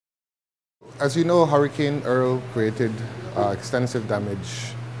As you know, Hurricane Earl created extensive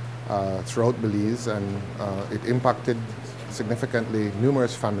damage throughout Belize, and it impacted significantly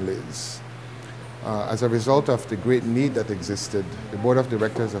numerous families. As a result of the great need that existed, the Board of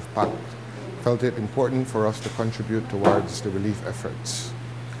Directors of PACT felt it important for us to contribute towards the relief efforts.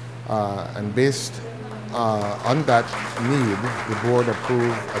 And based on that need, the board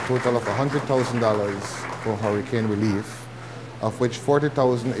approved a total of $100,000 for hurricane relief, of which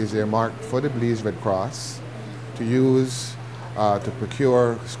 $40,000 is earmarked for the Belize Red Cross to use to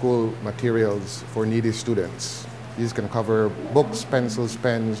procure school materials for needy students. These can cover books, pencils,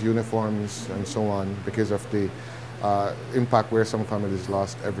 pens, uniforms, and so on, because of the impact where some families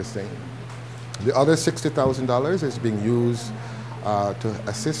lost everything. The other $60,000 is being used to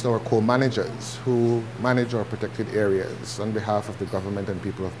assist our co-managers who manage our protected areas on behalf of the government and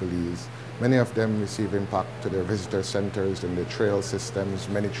people of Belize. Many of them receive impact to their visitor centers and their trail systems,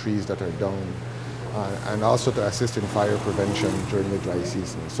 many trees that are down, and also to assist in fire prevention during the dry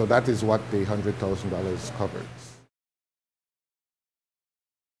season. So that is what the $100,000 covers.